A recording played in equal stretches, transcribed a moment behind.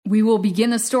We will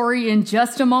begin the story in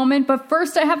just a moment, but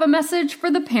first I have a message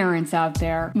for the parents out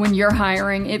there. When you're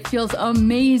hiring, it feels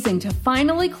amazing to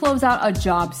finally close out a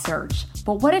job search.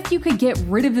 But what if you could get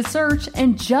rid of the search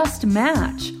and just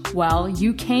match? Well,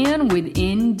 you can with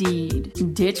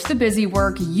Indeed. Ditch the busy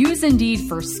work, use Indeed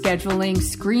for scheduling,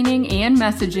 screening, and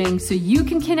messaging so you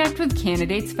can connect with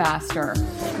candidates faster.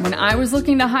 When I was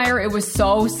looking to hire, it was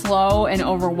so slow and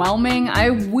overwhelming. I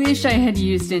wish I had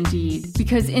used Indeed,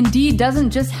 because Indeed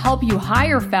doesn't just help you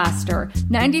hire faster.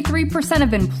 93%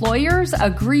 of employers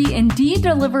agree Indeed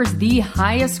delivers the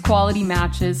highest quality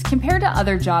matches compared to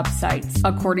other job sites,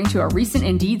 according to a recent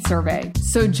Indeed survey.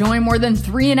 So join more than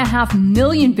 3.5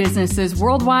 million businesses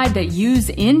worldwide that use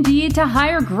Indeed to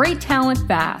hire great talent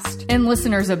fast. And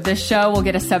listeners of this show will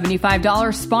get a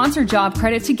 $75 sponsored job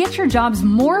credit to get your jobs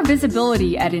more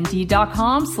visibility at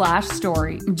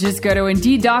Indeed.com/story. Just go to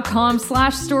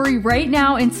Indeed.com/story right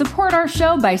now and support our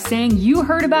show by saying you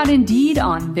heard about Indeed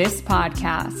on this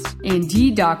podcast.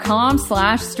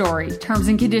 Indeed.com/story. Terms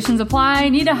and conditions apply.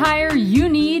 Need to hire? You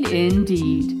need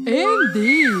Indeed.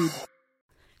 Indeed.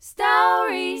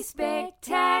 Story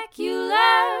Spectacular.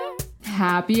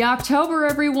 Happy October,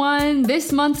 everyone!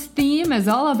 This month's theme is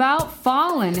all about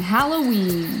fall and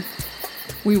Halloween.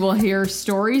 We will hear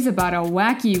stories about a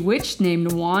wacky witch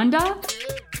named Wanda,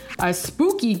 a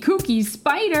spooky kooky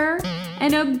spider,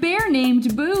 and a bear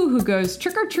named Boo who goes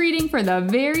trick-or-treating for the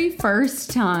very first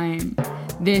time.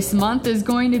 This month is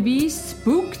going to be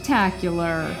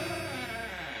spooktacular.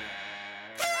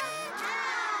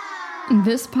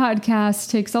 This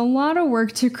podcast takes a lot of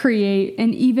work to create,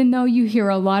 and even though you hear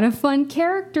a lot of fun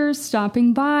characters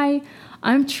stopping by,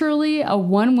 I'm truly a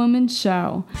one-woman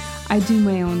show. I do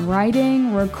my own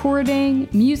writing, recording,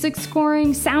 music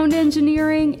scoring, sound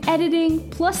engineering, editing,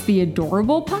 plus the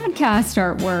adorable podcast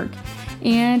artwork.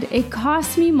 And it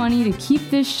costs me money to keep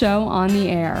this show on the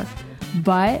air.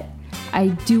 But I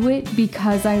do it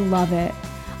because I love it.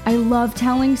 I love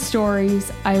telling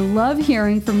stories. I love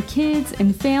hearing from kids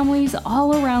and families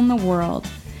all around the world.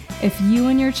 If you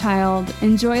and your child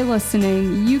enjoy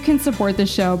listening, you can support the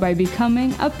show by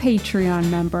becoming a Patreon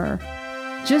member.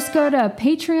 Just go to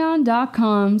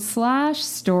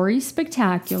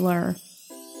patreon.com/storyspectacular.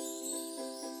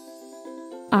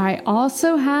 I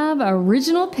also have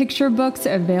original picture books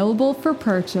available for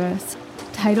purchase.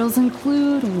 Titles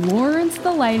include Lawrence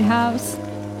the Lighthouse,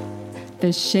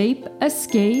 The Shape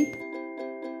Escape,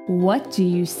 What Do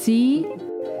You See?,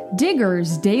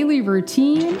 Digger's Daily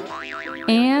Routine,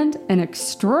 and An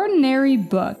Extraordinary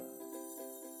Book.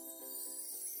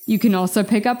 You can also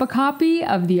pick up a copy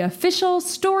of the official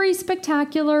Story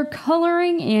Spectacular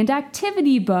coloring and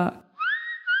activity book.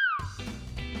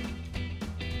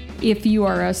 If you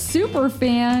are a super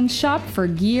fan, shop for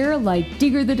gear like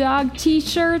Digger the Dog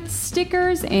t-shirts,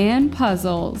 stickers, and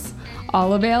puzzles.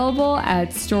 All available at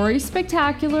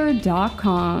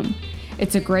StorySpectacular.com.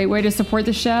 It's a great way to support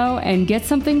the show and get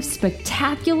something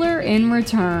spectacular in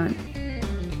return.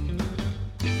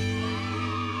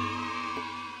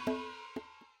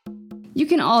 You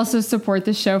can also support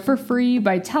the show for free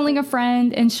by telling a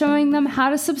friend and showing them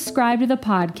how to subscribe to the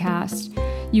podcast.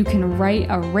 You can write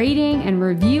a rating and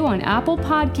review on Apple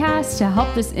Podcasts to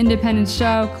help this independent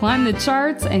show climb the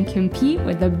charts and compete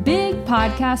with the big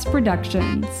podcast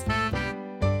productions.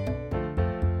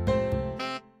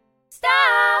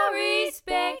 Story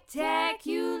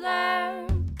Spectacular.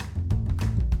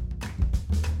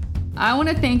 I want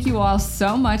to thank you all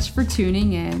so much for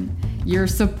tuning in. Your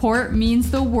support means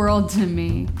the world to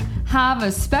me. Have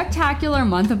a spectacular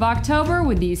month of October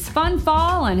with these fun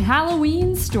fall and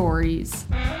Halloween stories.